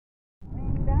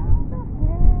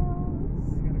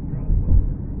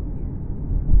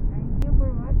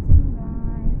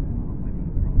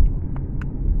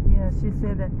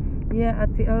said that, yeah,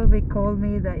 Ate Elvi called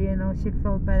me that, you know, she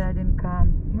felt bad I didn't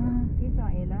come. Kita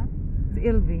Ella? Si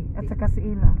Elvi, at saka si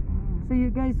Ila. So you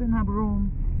guys don't have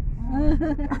room. Yeah.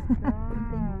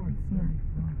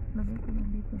 Lagay ko lang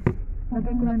dito.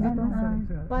 Lagay ko lang dito.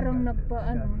 Parang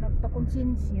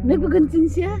nagpa-konsensya.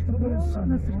 Nagpakonsensya?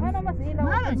 Ano mas ilaw?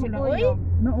 Maman sila, oy?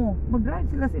 No, mag-drive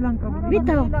sila silang kabuli.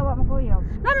 Bitaw. Ilaw mo kuya.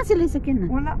 Naman sila sa kinan.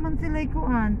 Wala man sila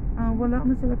ikuan. Wala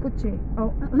man sila kotse.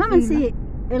 Oh, Naman si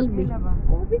LB.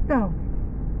 oh, bitaw.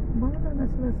 Bahala na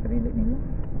sila sa sarili nila.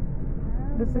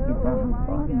 Basta kita Oh my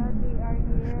hapon. God, we are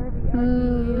here. We are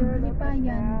here. Hindi pa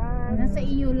yan. Nasa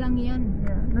iyo lang yan.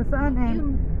 Yeah. Nasaan eh?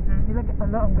 Yung, Ilagay,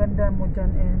 ala, ang ganda mo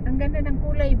dyan eh. ang ganda ng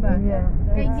kulay ba? Yeah.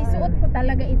 Kay gisuot ko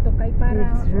talaga ito kay para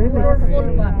It's really colorful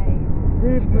ba?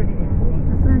 Very pretty.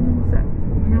 Nasaan yung sa...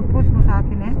 Yung post mo sa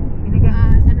akin eh? Binigay.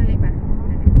 Sandali ba?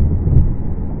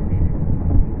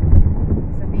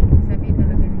 Sabi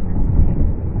talaga nila sabi.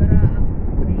 Para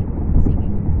kay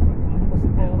singing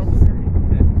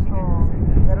Oh,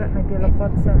 gara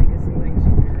nagilapad sa kasi.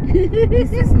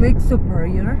 This is Lake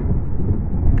Superior.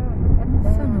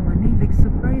 Saan naman eh? Lake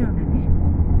Superior na eh.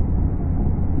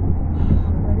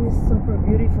 That is super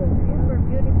beautiful. Super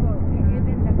beautiful.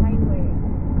 Even the highway.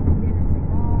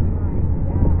 Oh my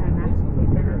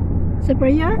God.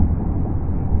 Superior?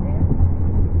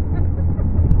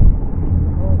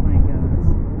 Oh my gosh.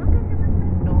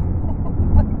 No. Oh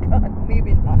my God,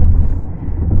 maybe not.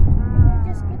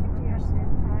 Just keep it to yourself.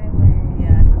 Highway.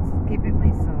 Yeah, just keep it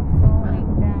myself.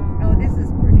 Going down. Oh, this is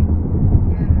pretty.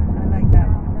 Yeah. I like that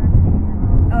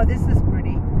one. Oh, this is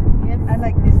pretty. Yes. I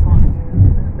like this one.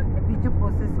 Did you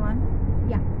post this one?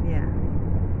 Yeah. Yeah.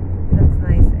 That's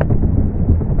nice.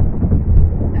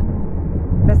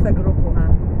 Basta grupo ha.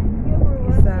 Thank you for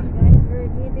watching, Isa. guys. We're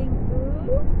heading to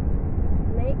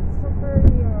Lake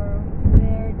Superior,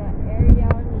 where the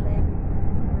aerial left.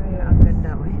 Yeah, ang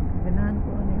ganda eh. Ganahan ko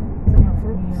ano yun. Sa mga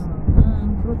fruits.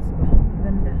 Fruits ba?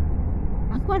 Ganda.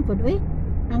 Ang kuwan po, oy.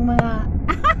 Ang mga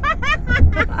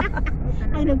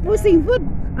ang nagpusing food.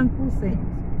 Ang pusay.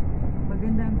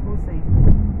 Maganda ang pusay.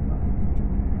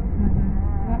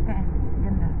 Okay.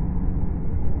 Ganda.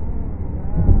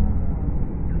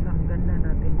 Ang ganda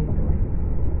natin dito eh.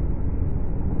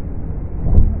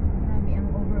 Marami ang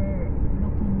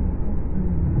overlooking dito.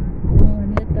 Oh,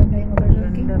 dito na yung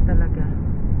overlooking. Ganda talaga.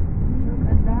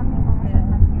 Ang dami mga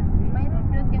sasakyan. Mayroon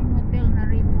doon yung hotel na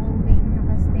revolving.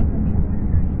 Nakastay kami one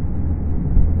night.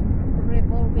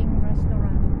 Revolving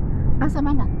restaurant. Sa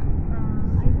mana? I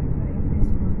don't know if this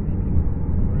one we need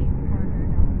to read further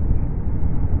down.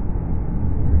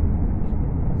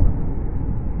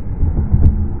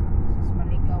 Sus,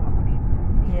 maligaw ako dito.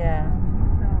 Yeah.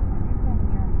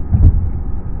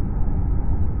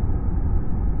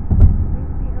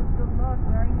 City of Duluth.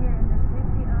 We are here in the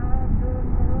city of Duluth.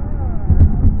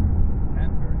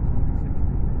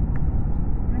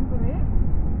 Danbury?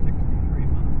 63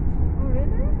 miles. Oh,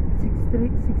 really?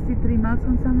 63 miles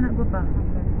on sama na ba pa?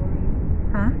 Danbury.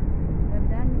 Ha? The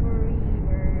Danbury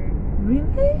word.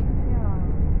 Really? Yeah.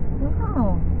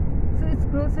 Wow. So it's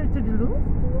closer to Duluth?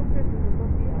 Closer to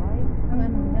Duluth, yeah. Ang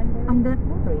ano, Danbury. Ang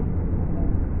Danbury.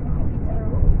 It's a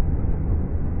road.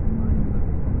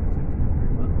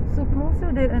 So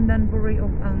closer there ang Danbury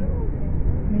of ang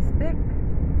Mystic?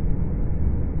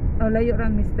 Oh, layo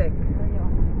rang Mystic. Tayo.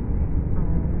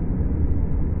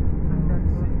 Ang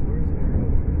Danbury.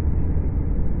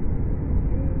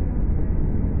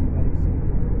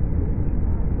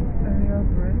 Aerial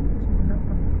bridge? Wala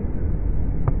pa kita.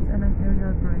 Saan ang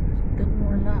aerial bridge? Doon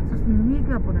wala. Sus,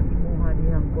 mimiga po na kimuha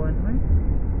niyang kuwan. Ay,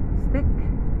 stick.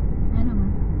 Ano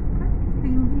man? Ito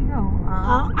yung higaw.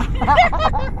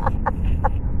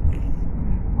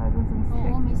 Mayroon sa stick.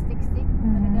 Oo, may stick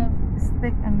talaga.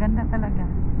 Stick, ang ganda talaga.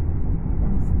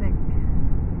 Ang stick.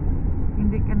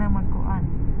 Hindi ka na magkuan.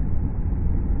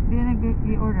 Hindi ka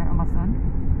nag-i-order Amazon?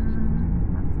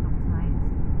 That looks nice.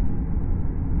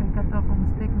 Kaya kato akong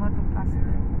stick mo ito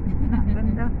plastic. Ang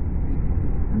ganda.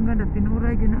 Ang ganda.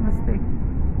 Tinuray yun ang stick.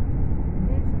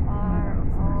 These are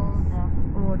all the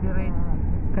Oh, direct.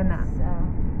 Kana.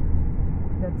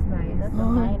 That's nice. that's the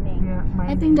Oh. mining. Yeah,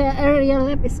 I think the area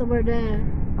left is over there.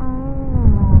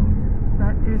 Oh,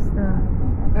 that is the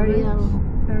Aerial.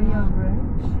 Aerial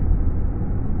bridge.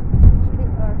 They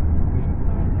are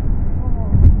mining. Oh,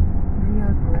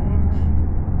 Aerial bridge.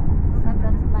 look at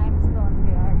that limestone.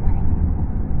 They are mining.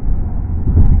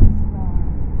 Limestone.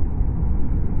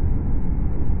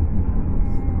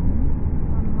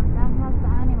 Ang madanghag sa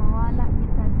ani mawala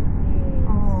kita dili.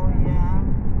 Oh, yeah.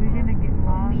 We're gonna get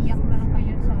lost. Umiyak na lang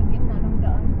kayo sa gitna ng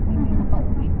daan. Hindi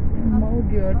makauwi.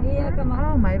 Maugyod. Iya ka ma-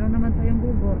 Oh, mayroon naman tayong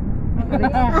bubor.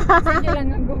 Sige lang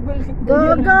ang Google.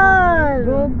 Google.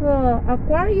 Gogo,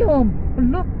 aquarium.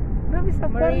 Look, grabe sa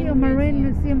aquarium, Marine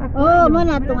Museum Oh, aquarium. mo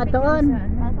na itong atoon.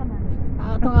 Asa man?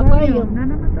 Atong aquarium. Na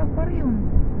naman to aquarium.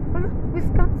 Wala,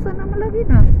 Wisconsin na malagi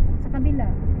na. Sa kabila.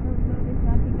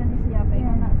 Wisconsin ka ni siya pa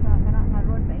ina sa kana nga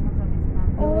road pa ina sa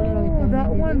Wisconsin. Oh, that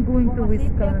one going to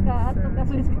Wisconsin. Ka ato ka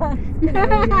sa Wisconsin.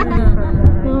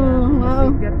 Oh, wow.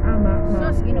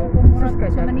 Sus, ginuumpong Sus,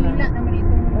 sa Manila naman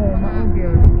itong Oh, mga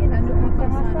maugil. ano Sa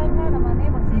ngasay nga naman eh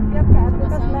magsipyap ka ato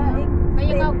ka sa laing.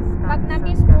 Kaya pag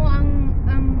na-miss mo ang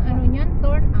ano niyan,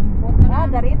 turn, ambot na lang.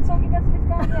 Daritso kita sa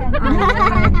Wisconsin.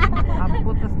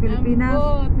 Abot sa Pilipinas.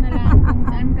 Ambot na lang kung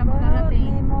saan ka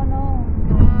makarating. Mo no.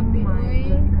 Grabe, Oh my oy.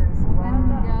 goodness.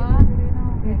 Wow.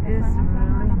 It is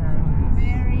really nice.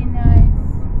 Very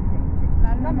nice.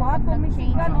 Lalo Na na mo pag ato nag-change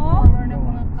Michigan, ang oh. color ng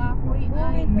mga kahoy.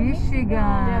 Ay,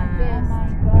 Michigan. The best.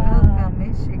 Welcome,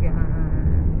 Michigan.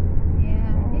 Yeah,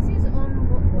 this is on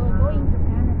going to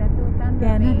Canada to Thunder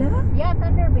Canada? Bay. Yeah,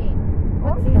 Thunder Bay.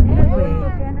 What's Oh, Thunder yeah. Bay? To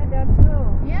Canada too.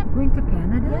 Yep. Going to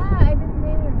Canada? Yeah, I've been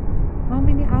there. How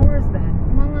many hours then?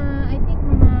 Mga, I think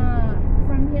mga,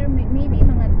 from here, maybe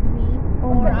mga 3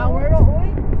 Oh, 4 hours. Uy,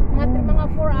 Mga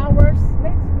 4 hours.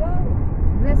 let's go.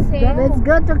 Let's say. Let's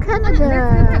go to Canada.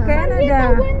 Let's go to Canada.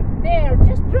 I went there,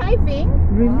 just driving.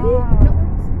 Really? No,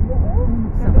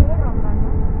 Kadurang man.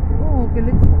 Oh, okay,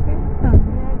 let's go Canada.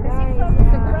 kasi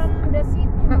from the city.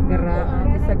 Garaan,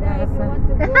 di sa Canada, if you gasa. want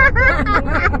to go,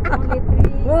 it's only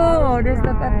 3 Oh, there's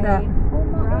the tanda.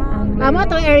 Amo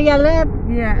tong area left.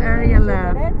 Yeah, area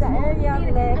left. That's the area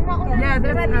left. Yeah,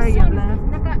 that's Radisson. area left.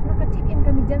 Naka-check-in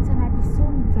kami dyan sa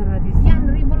Radisson. Sa Radisson. Yan,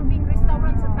 revolving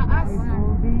restaurant sa taas.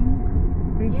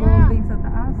 Revolving sa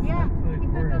taas. Yeah, Like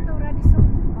ito where- to Radisson.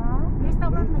 Huh?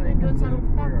 Restaurant na doon sa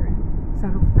rooftop. Where are you? Sa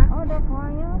rooftop. Oh, the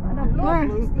aquarium. The blue. Where?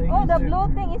 Oh, the blue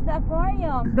thing is the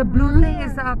aquarium. The blue thing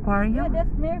is the Yeah, aquarium.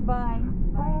 that's nearby.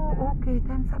 Oh, okay.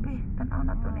 Time sabi. Tanaw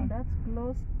na to Oh, ni. that's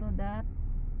close to that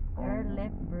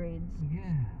airlift bridge.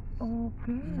 Yeah.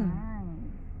 Okay.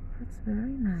 Nice. That's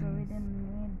very nice. So we didn't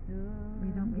need to. We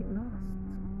don't get lost.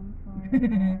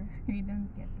 We don't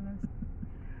get lost.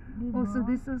 Oh, so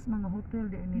this is mga hotel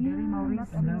di ni diri Yeah,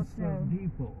 Maurice. And that's hotel. the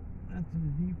depot. That's the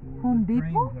depot where Home the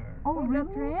Depot? trains are. Oh, Oh, the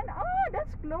really? train? Oh,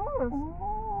 that's close.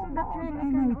 Oh, So the train, okay,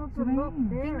 we can may also look train.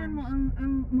 there. Tingnan mo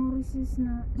ang Maurice's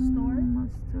na store.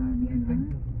 Master. I think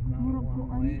this is not Murag one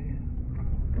kuan. way.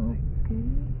 Okay.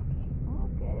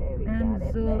 Okay, we And got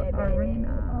it, so baby.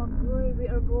 arena. Okay, we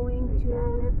are going We to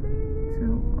got it, baby. So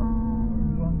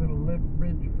You want to go to Lift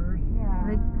Bridge first? Yeah.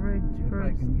 Lake Bridge If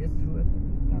I first. can get to it.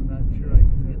 I'm not sure I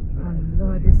can get to it.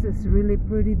 Allah, this is really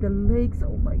pretty. The lakes.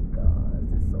 Oh my God,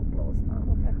 it's so close now.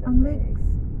 Look at the Ang lakes.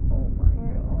 Oh my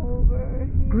We're God. over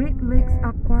here. Great Lakes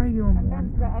Aquarium. And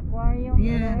that's the aquarium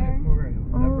Yeah, there. aquarium.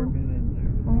 Never Oh. been in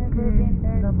there. Never Okay. been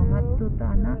there The mga too.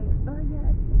 tutana. Oh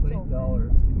yeah, it's $8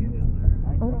 open. to get in there.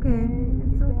 It's Okay,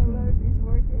 it's okay. $8 is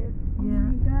worth it. Oh Yeah.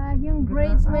 my God, yung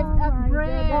braids Gra- lift Oh up my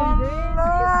braids. God,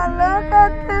 Allah, look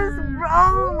at this.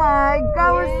 Oh my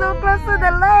God, we're so close to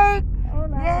the lake. Oh,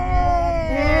 nice.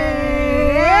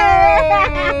 Yay!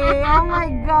 Yay! Oh my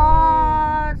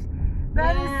gosh.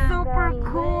 That is Yeah, super The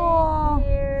cool. lake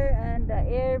here and the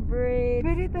air bridge.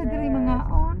 Pwede ta diri there. mga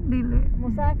on dili.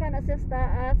 Musaka na sa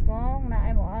taas kung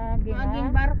naay mo aging Aging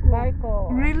barko. barko.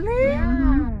 Really?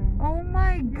 Yeah. Oh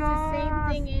my It's the gosh. same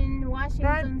thing in That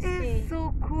Washington is State.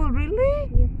 so cool.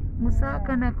 Really?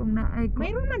 Musaka na kung naay ko.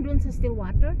 Mayroon man doon sa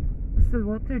Stillwater.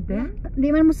 Stillwater din?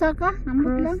 Di man musaka,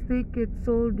 Cross ticket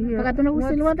sold here. Pagkatunog What's-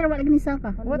 Stillwater wala gani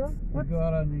saka. What's You go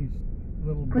out on these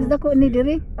little Mas boats dako ni here.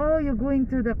 diri. Oh, you're going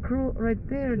to the crew right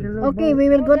there. The little Okay, boat. we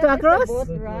will go to Oh, across. This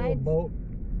little boat,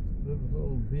 this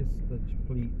little Vista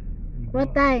fleet. You go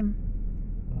What out- time?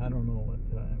 I don't know what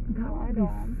time. That No, I would be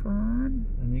don't. fun.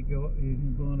 And you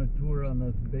can go on a tour on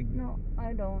this big No,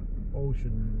 I don't.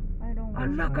 ocean I don't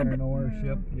I'm want not to. gonna- iron ore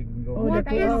ship. You can go. Oh, What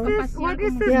the is cool. this? What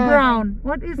is this Yeah. brown?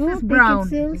 What is this brown?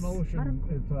 It's an ocean.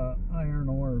 It's a iron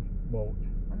ore boat.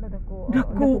 Ano dako?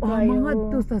 Dako Dako ang mga kayo.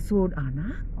 to sa sud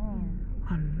ana. Oh.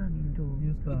 Hala nindo.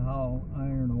 Used to haul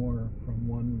iron ore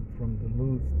from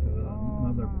Duluth to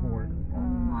another port. Oh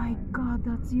my God,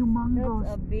 that's That's humongous.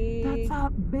 a big That's a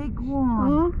big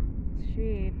one. Oh,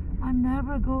 ship. I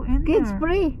never go in kids there.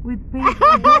 free. With paid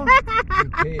adults. You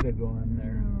pay to go in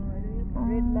there.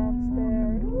 Red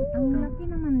lobster. Ang laki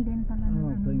naman din pala. I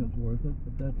don't think it's worth it,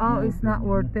 but that's Oh, my it's not opinion.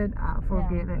 worth it.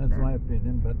 Forget it. That's then. my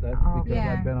opinion, but that's Oh, because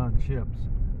yeah. I've been on ships.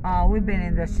 Oh, we've been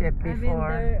in the ship I've been before.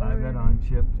 there I've been already. on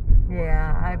ships before. Yeah,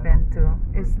 so I've I been don't too.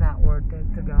 think It's not worth it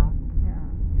to go.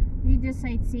 Yeah. You just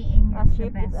sightseeing. A It's the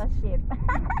ship is best. a ship.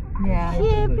 Yeah.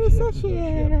 Ship is a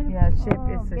ship. Yeah, ship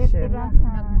Oh, is a bit ship.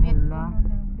 rasan. Nagbit. Wala.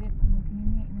 Nagbit.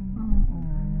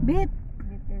 Bit.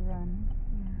 Veteran.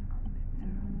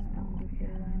 Ang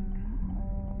veteran.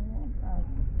 Oh, God.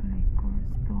 Liquor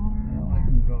store. Well, I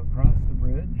can go across the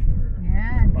bridge or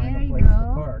Yeah, find there a you place to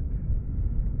go. park.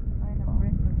 Find a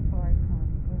Bristol Park, huh?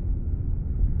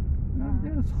 Now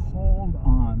just hold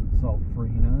on,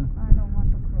 Sofrina. I don't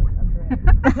want to cross a bridge.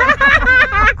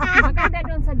 Maganda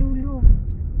doon sa dulo.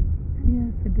 Yeah,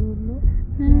 sa dulo.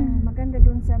 Maganda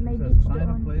doon sa may It says beach find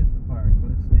a doon. place to park.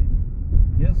 Let's see.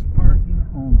 Just parking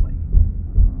only.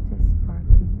 Just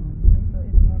parking only. So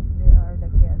it means they are the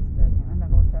guests in the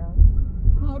hotel.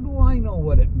 How do I know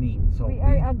what it means, Sophie? We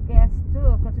are a guest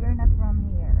too, because we're not from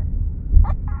here.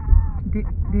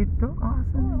 Dito? Oh,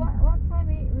 Awesome. what time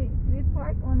we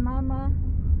park on Mama,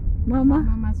 Mama.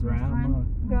 Mama's Grandma.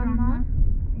 Grandma?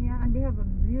 Yeah, and they have a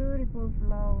beautiful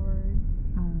flowers.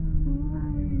 Oh,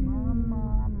 nice.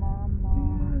 Mama,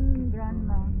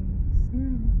 Grandma,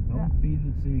 Don't feed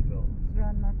the seagulls.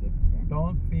 Grandma Kitchen.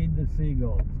 Don't feed the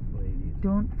seagulls, ladies.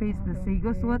 Don't face the don't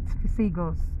seagulls. face. What's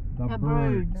seagulls? The The The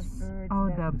birds. birds. Oh,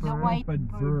 that- the white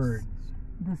Stupid birds. birds.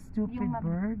 The stupid Yung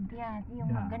bird. Yeah,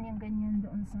 yung Yeah. ganyan-ganyan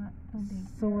doon sa tubig.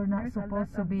 So we're not There's a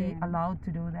supposed lot to of be them. allowed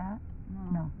to do that? No.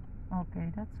 No.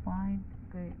 Okay, that's fine.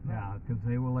 Okay. Yeah, because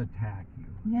they will attack you.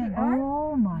 Yeah.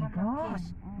 Oh my Malaki. gosh.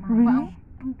 Oh, Really?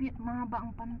 Mahaba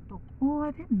ang pantok. Oh,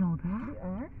 I didn't know They that.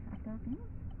 are attacking?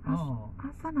 Oh,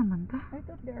 Asa naman ta? I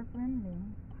thought they are friendly.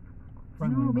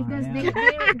 friendly No, because my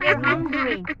they're ass.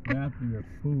 hungry. They're after your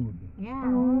food. Yeah.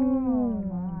 Oh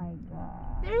my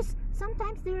God. There's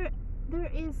sometimes there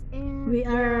is a We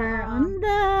are on the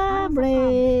Ano sa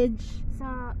bridge. sa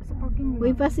parking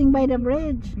We lot. passing by the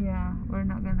bridge. Yeah, we're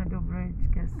not gonna do bridge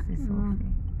because it's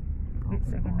Sophie. Wait,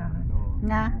 sa ganahan.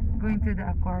 Na. Going to the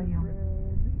aquarium.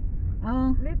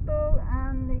 Oh. Little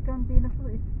and the cantina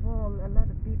food is full. A lot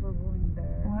of people going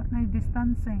there. What na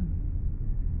distancing?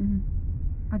 Mhm.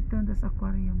 Adto sa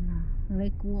aquarium na.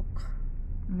 Like walk.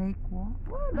 Lake walk.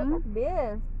 Wow, look at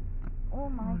this. Oh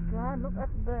my God, look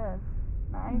at this.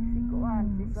 Nice si Kuan,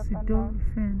 si Si Satanas.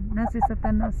 dolphin. Na si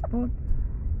Satanas po.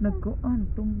 Nagkuan,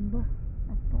 tumba.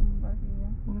 Natumba siya.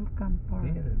 Welcome They park.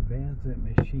 had advanced that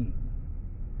machine.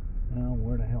 Now,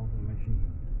 where the hell's the machine?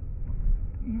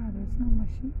 Yeah, there's no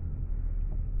machine.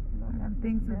 Look I at don't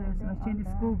think so. this There's building machine. on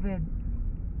It's that. COVID.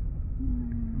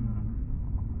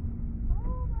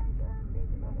 Oh my God,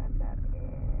 look at that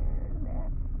air,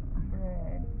 that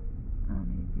bread.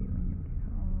 Maybe when you get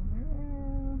home.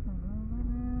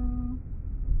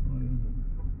 What is it?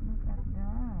 Look at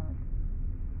that.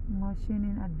 Machine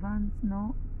in advance?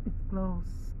 No, it's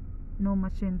closed. No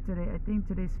machine today. I think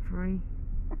today's free.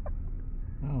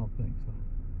 I don't think so.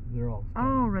 They're all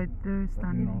standing. Oh, right there, They're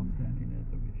standing. all standing at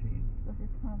the machine. Because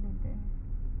it's holiday.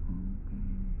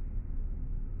 Okay.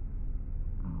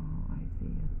 Oh, I see.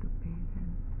 You have to pay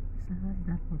then. So what's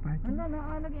that for parking? Ano,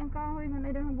 naalagi ang kahoy nga na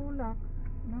ng bulak.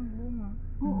 Ng bunga.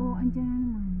 Oo, andyan na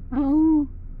naman. Oh.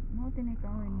 Mo tinay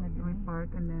kahoy nga We doon. park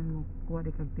and then kuha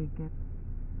di kag ticket.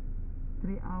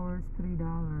 3 hours, $3.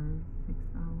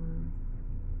 6 hours.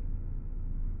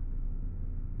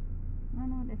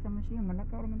 Ano, sa machine,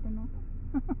 malakaw naman ito no.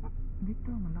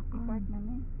 Dito, malakaw. Park na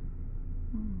ni.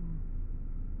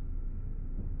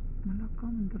 Malakaw,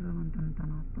 mandaraman tanta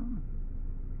na to.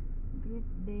 Great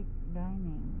Big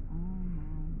Dining. Oh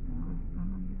my God.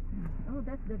 Oh,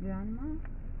 that's the grandma.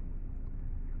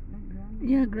 The grandma.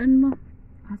 Yeah, grandma.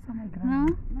 Asa may No? grandma?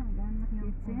 No, grandma's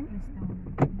kitchen.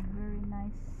 Very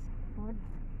nice food.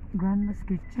 Grandma's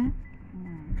kitchen?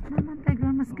 Yeah. Naman tayo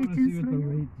grandma's I want to kitchen see what the slow.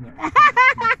 rates are.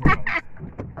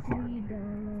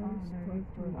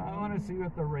 $3 I want to see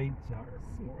what the rates are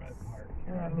before I park.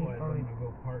 Yeah, Otherwise, before I'm we- going to go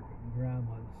park at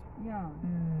Grandma's. Yeah.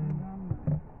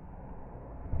 Mm.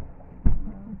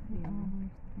 Grandma.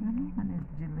 Ano naman is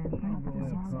Jillian? I'll go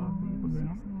have coffee with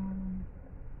Grandma.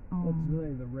 Oh. Let's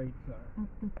say the rates are. Up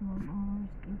to 12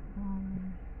 hours, 8 hours.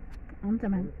 Ano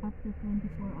naman? Up to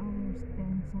 24 hours,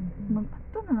 10 something.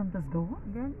 Ato na lang tas gawa.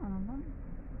 Grandma na lang.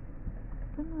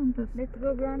 Ato na lang tas. Let's go,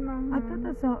 Grandma. Ato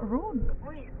ta sa road.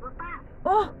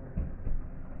 Oh!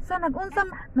 Sa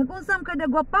nagunsam ka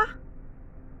dagwa pa?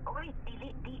 Uy, di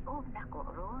og nako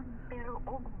ron, pero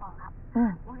og mga Oh.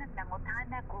 unang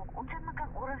nangutana ko, unsa man kang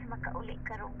oras makauli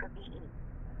karong gabi.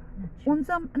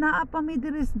 Unsam naa pa mi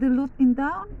diri sa Duluth in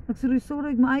town?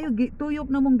 Nagsurig-surig maayo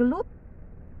tuyok na mong Duluth.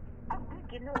 Ang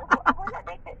Ginoo ko, ako wala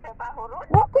dahil sa trabaho ron.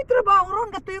 Wa ko'y trabaho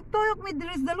ron gatuyok-tuyok mi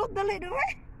diri sa Duluth dali diri.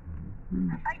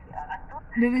 Ay, ato.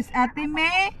 Diri sa Ate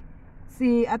May,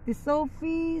 si Ate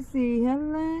Sophie, si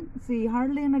Helen, si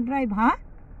Harley nag-drive, ha?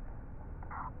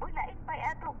 Uy, lain pa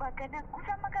ato ba ganang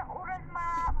unsa man kang oras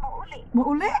mauli.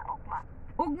 Mauli? Ugma.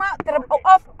 Ugma,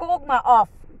 off ko ugma,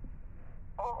 off.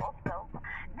 Oo, so.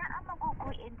 Naa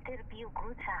magukuin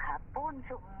hapon.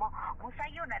 So, mo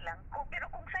sayo na lang ko. Pero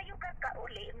kung sayo ka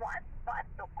kauli, mo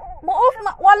ato ko. Mo off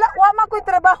wa ma ko'y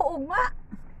trabaho ugma.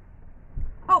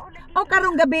 Oh,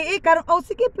 karong gabi karong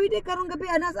sige pwede karong gabi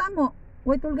ana sa amo.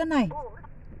 Way tulganay.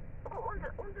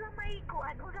 Unsa may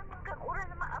kuan, unsa man kang oras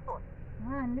na maabot.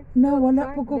 Na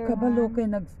wala po ko kabalo kay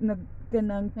nag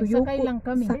kanang tuyok. Nagsakay lang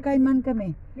kami. Sakay man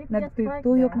kami. Let's just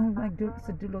Nagtuyok park man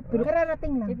sa Duluth. Pero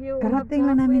Kararating lang. If you Karating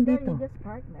have lang namin plans dito. there, you just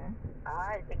park there.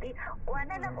 Sige. Kuha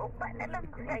na lang, ugpa na lang.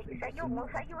 Sayo mo,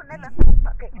 sayo na lang.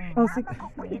 Ugpa kay. Oh, sige. Ako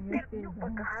ko interview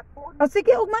pagkahapon. oh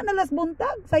sige ugma na las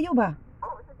buntag sayo ba?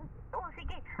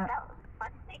 Sige. Ah.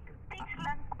 Text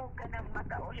lang ko ka nang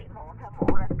makauli mo. Sa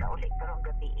oras ka uli karong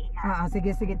gabi.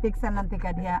 Sige tiksan lang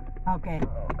tika diha. Okay.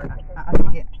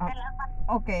 Sige. Salamat.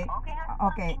 Okay.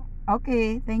 Okay.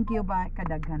 Okay, thank you ba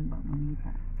kadaghan ba mamita.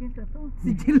 Kinsa to?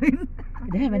 Si Jilin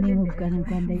Dahil manimog ka ng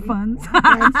kanday. fans.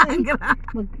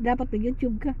 Dapat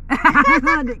mag-YouTube ka.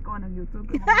 Di ko nang YouTube.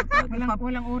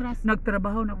 Walang oras.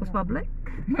 Nagtrabaho na ko sa public.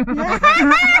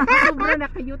 Sobra na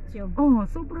ka YouTube. Oh,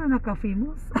 sobra na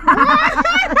ka-famous.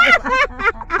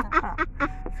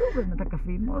 Sobra na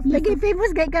ka-famous. Lagi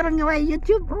famous kay karon nga way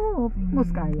YouTube. Oh, famous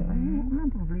kayo. Ay,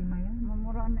 walang problema yan.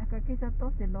 Mamura na ka kisa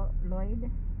to si Lloyd.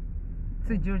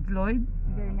 Si George Lloyd?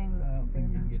 German. I don't think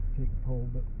you get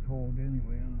told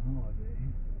anyway on a holiday.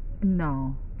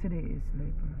 No, today is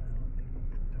labor. I don't think you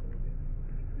get told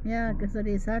anyway. Yeah, kasi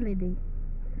it's holiday.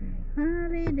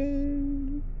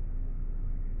 Holiday.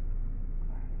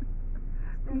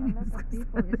 Still a lot of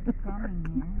people is coming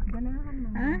here. Ganahan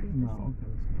man Ah? dito No, si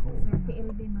because it's cold.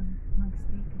 PLB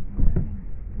magstay ka.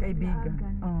 Kaibigan.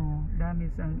 Oh, dami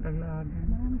sang taglagan.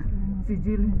 Marami silang mga Si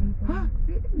Jill. dito. Ha?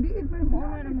 Di man mo.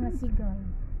 Muna ng mga sigal.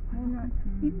 Muna.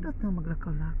 Indot na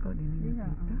maglakaw-lakaw din Diba?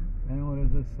 kita. And what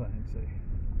does this sign say?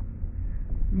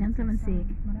 Yan sa man si.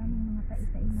 Maraming mga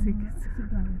tai-tai na Sige. mga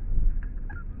sigal.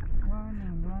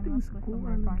 Warning, run Things off cool.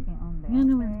 customer parking on the Yan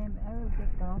naman. outside. I will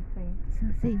take the office. Sa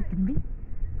can be.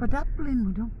 Padaplin mo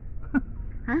dong.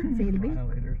 Ha? Sa LB?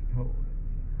 Violators told.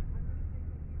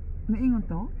 Naingon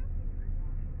to?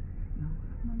 No.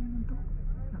 Naingon to?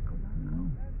 Lakaw-lakaw. No,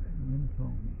 you didn't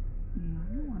tell me. Yeah,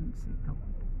 you want to see to.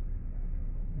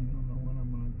 You don't know when I'm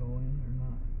gonna go in or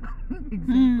not.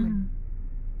 Exactly.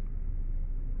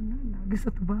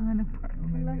 Gusto tubangan ng park.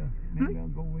 Well, maybe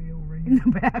I'll go way over In here. the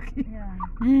back. Yeah.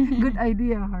 Good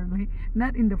idea, Harley.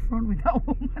 Not in the front with that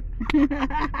woman.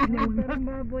 Pero ang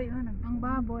baboy, ano? Ang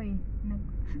baboy.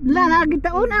 La na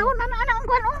kita una ang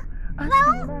kwan oh.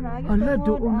 Ala,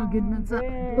 doon na gid man sa...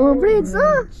 Oh, bridge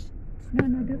oh. Na,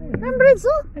 dire. Ang bridge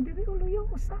oh. Dire, uluyo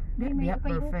ko sa. May Diha,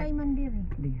 ukay-ukay perfect. man diri.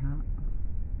 Diha.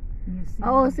 You see?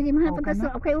 Oo, sige Okay mahanap ka na? sa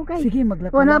okay. Sige, Oh,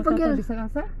 maglakaw-lakaw napagil. tabi sa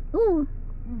kasa. Oo.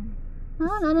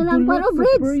 Ano na ang kwan oh,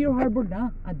 bridge. Superior Harbor na.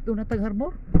 Adto na tag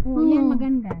harbor. Oh, yan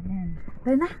maganda. Yan.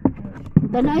 Tayo na.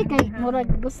 Danay kay murag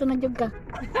gusto na jud ka.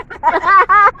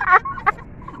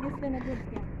 Gusto na good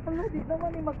ka. Ala, di naman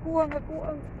ni makuha nga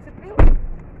kuang sipil.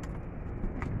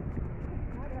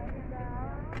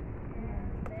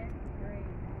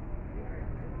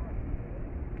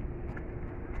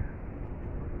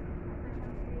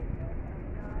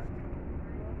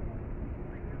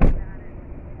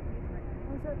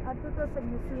 Ato to sa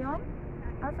museum?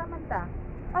 Asa man ta?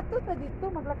 Ato to dito,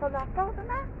 maglakaw-lakaw ta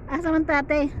na. Asa man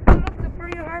tate? Duluth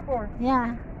Superior Harbor.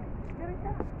 Yeah. Diri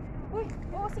ta. Uy,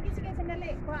 oo, sige,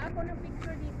 sandali. Kuha ako ng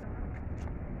picture dito.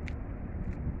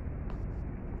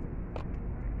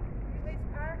 US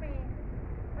Army.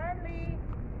 Army.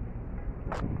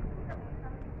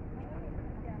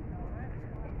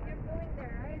 You're going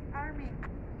there, right? Army.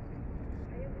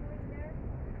 Are you going there?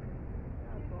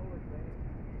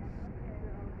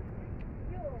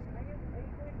 You, are you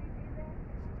going to be there?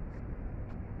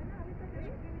 Ano, Rita,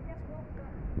 diri, we just walk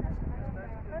down.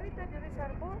 Rita, diri sa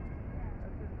harbor?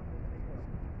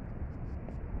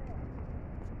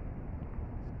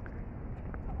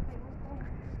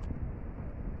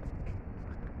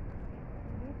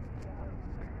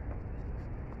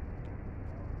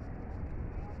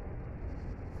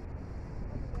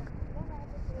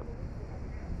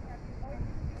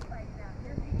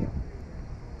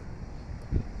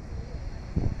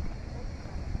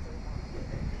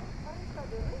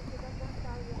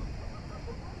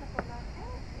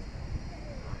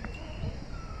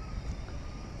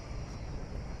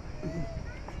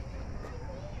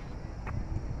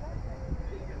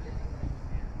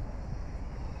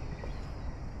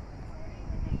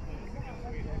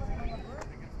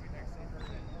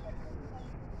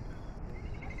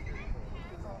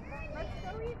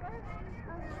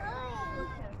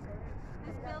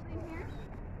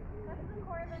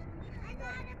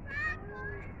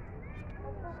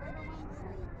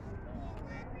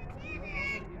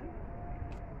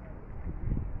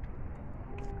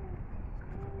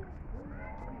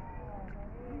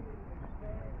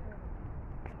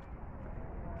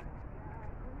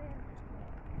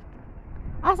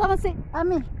 Asa man si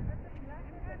Ami? Ah.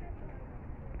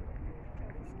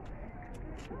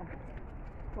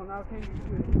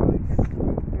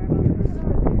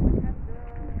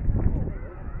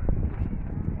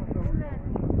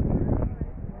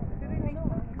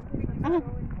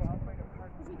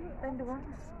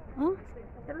 Huh?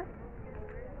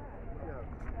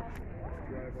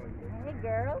 Hey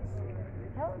girls.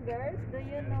 Hello girls, do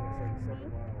you know me?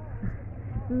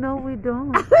 No, we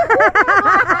don't.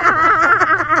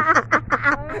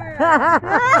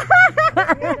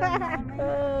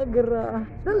 Gra.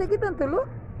 Dali kita tulo.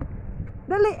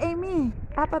 Dali Amy.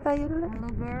 Apa tayo dali? Hello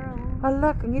girl.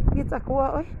 Hala, kangit-ngit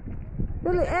ako oy.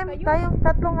 Dali tayong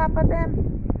tatlong apat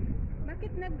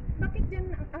Bakit dyan,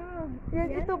 Yan,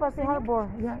 ito ba si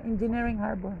Harbor? Yan, Engineering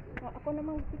Harbor. ako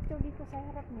namang picture dito sa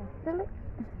harap niya. Dali.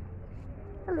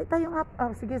 Dali tayong apat.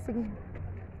 Oh, sige.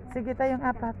 Sige tayong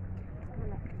apat.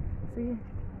 Sige.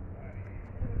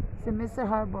 Si Mr.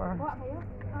 Harbor. Hello.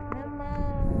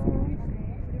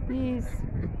 Peace.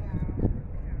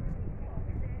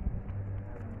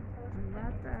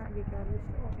 Bata, di ka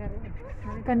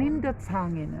Kanindot sa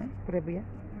hangin, eh? Prebe.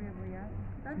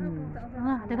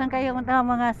 Dagan kayo unta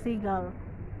mga sigal.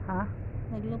 Ha?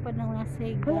 Naglupad ng mga Hala,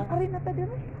 sigal. ari na ta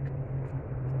dili.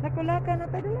 Nakulaka na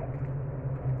ta dili.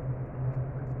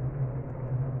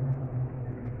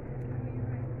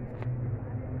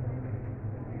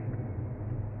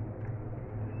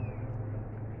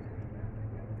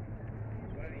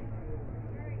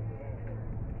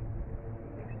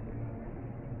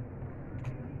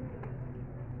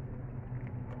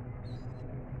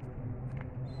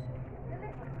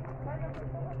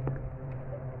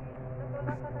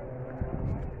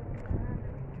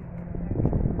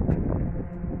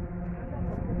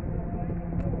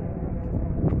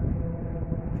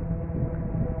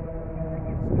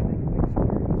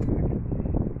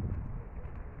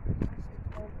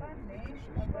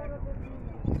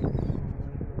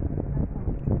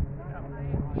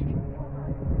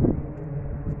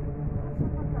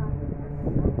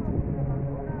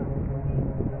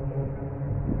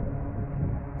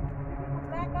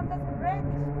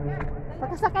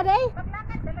 Pakasaka day?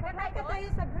 Maglakad tayo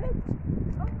sa bridge.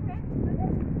 Okay.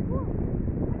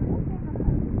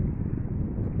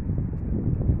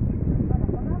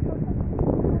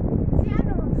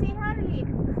 Si Harley.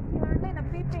 Si Harley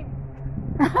nagpiping.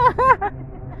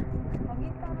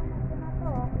 Magita naman ko na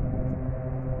to.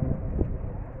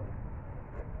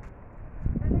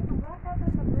 Dali, maglakad tayo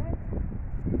sa bridge.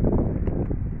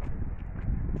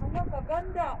 Ang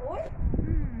kaganda, oy.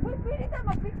 Uy, pwede na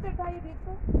mag-picture tayo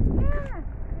dito. Yeah.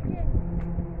 Sige.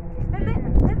 Dali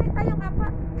tayong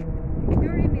apat.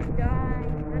 During this guy.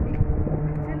 Dali.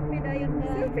 Selfie dayon na.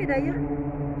 Selfie dayon?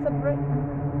 Sa break.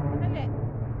 Dali.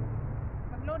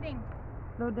 Mag-loading.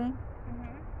 Loading.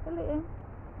 Dali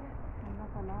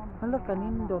Hala,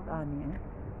 kanindot ani eh.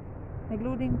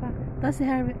 Nag-loading pa. Tapos si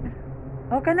Harvey.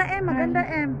 Oh, kana maganda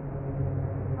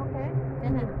Okay.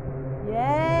 Yan na.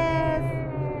 Yes!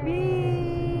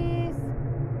 Peace!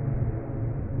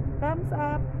 Thumbs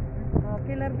up.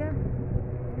 Okay, larga.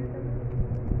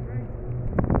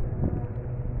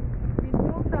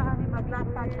 Pinduta ani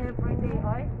maglakad everyday,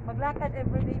 oy. Maglakad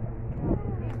everyday.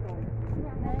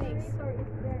 Nice.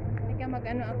 Hindi ka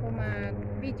mag-ano ako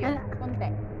mag-video. Ah. Konti.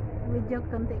 Video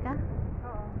konti ka?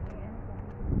 Oo.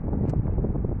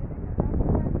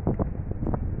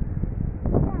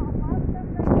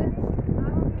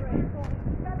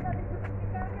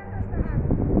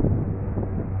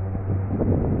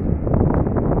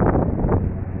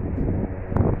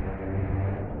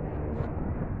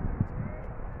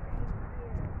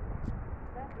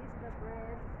 That is the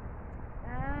bread.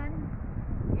 And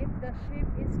if the ship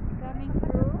is coming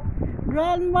through,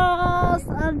 Grandma's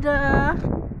under.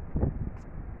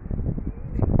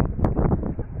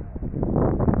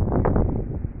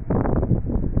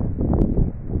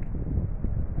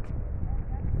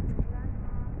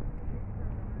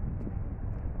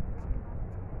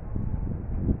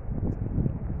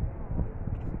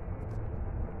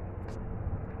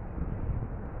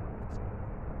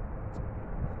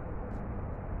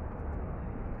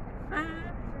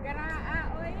 garaa,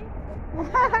 oy.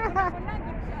 Wala,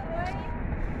 gid siya, oy.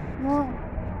 No.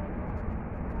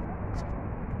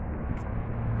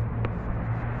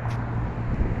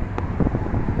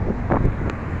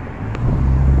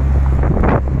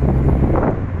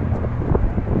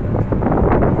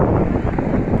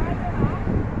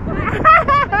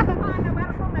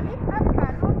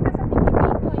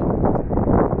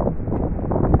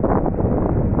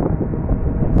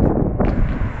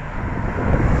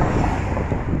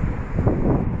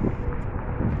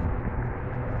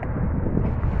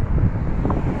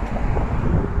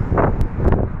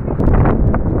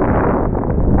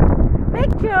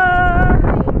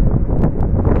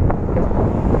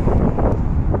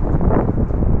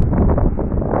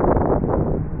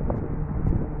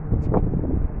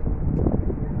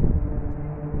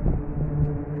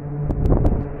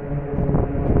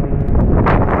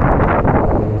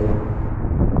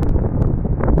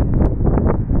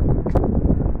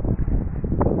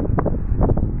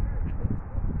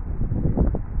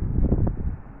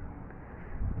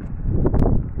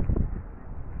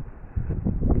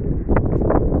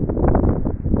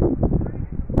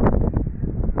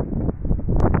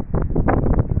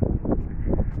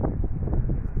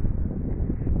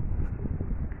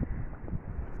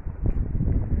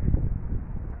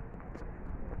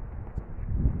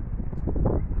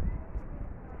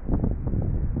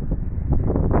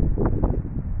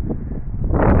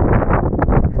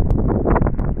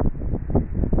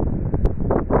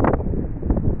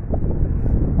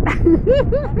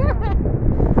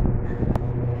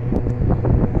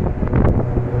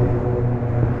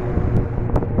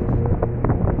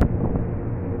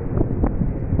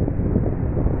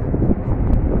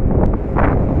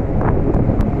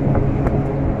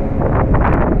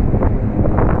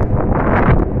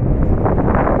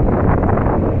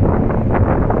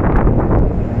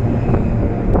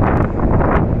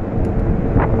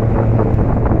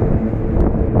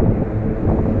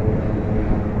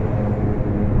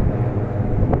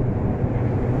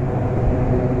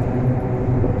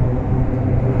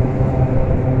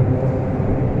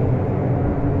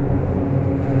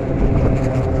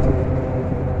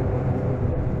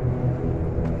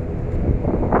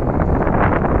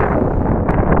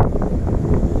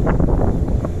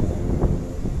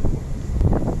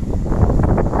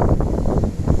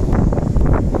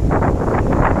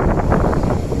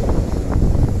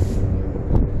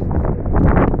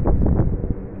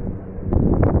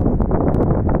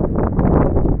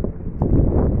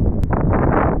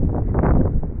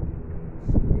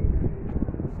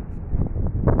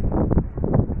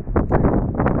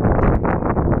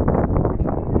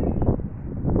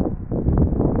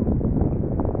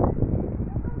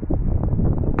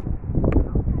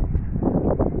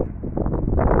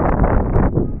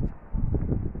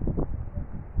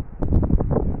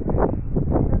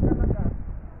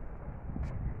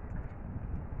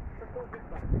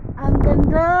 Ang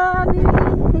ganda ni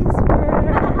Hisper.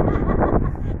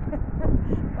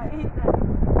 Paitan.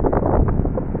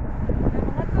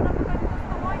 Mga to na mga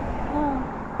gusto mo. Oh.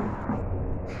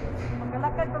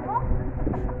 Magalakad pa mo?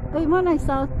 Ay mo na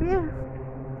South Pier.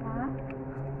 Ha?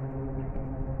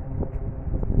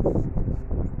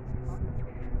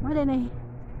 Mo din eh.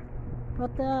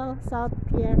 Hotel South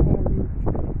Pier.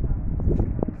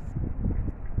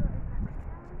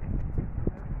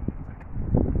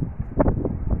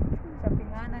 Sa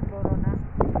pinganan, Goro na.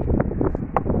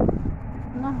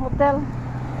 Na hotel.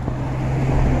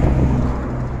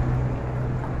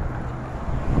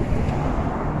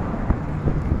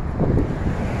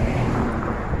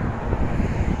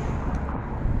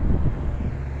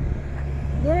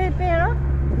 Dire pero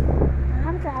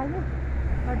ang sa ali.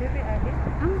 O, dili, ali.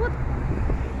 Ambot.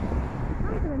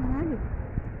 Ang sa nangagi.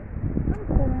 Ang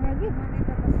sa nangagi. Mani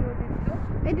ka kasulid to.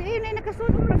 Eh di na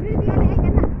nakasulong ra diri ali ay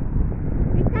kana.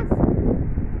 Ikas.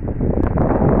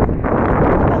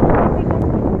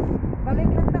 Balik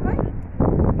lang ta ba?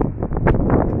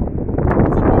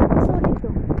 Asa ba nakasulong to?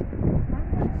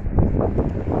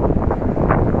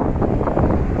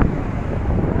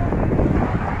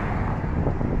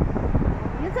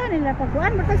 Yan sa nila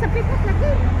pagkuan bakal sa pikas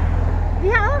lagi.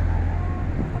 Diha oh.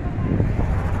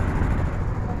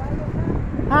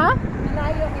 Ha?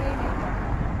 Malayo ni ini.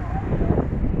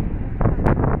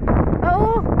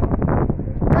 Oo.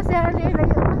 Kasi ali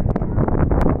layo na.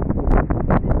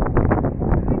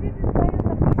 Pwede din tayo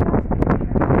sa pikas.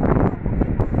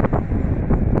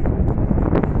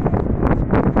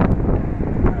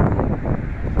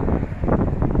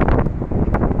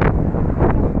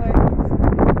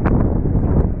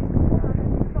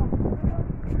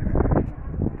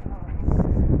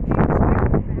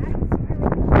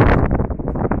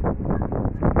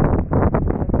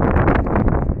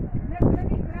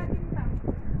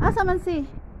 Asa man si?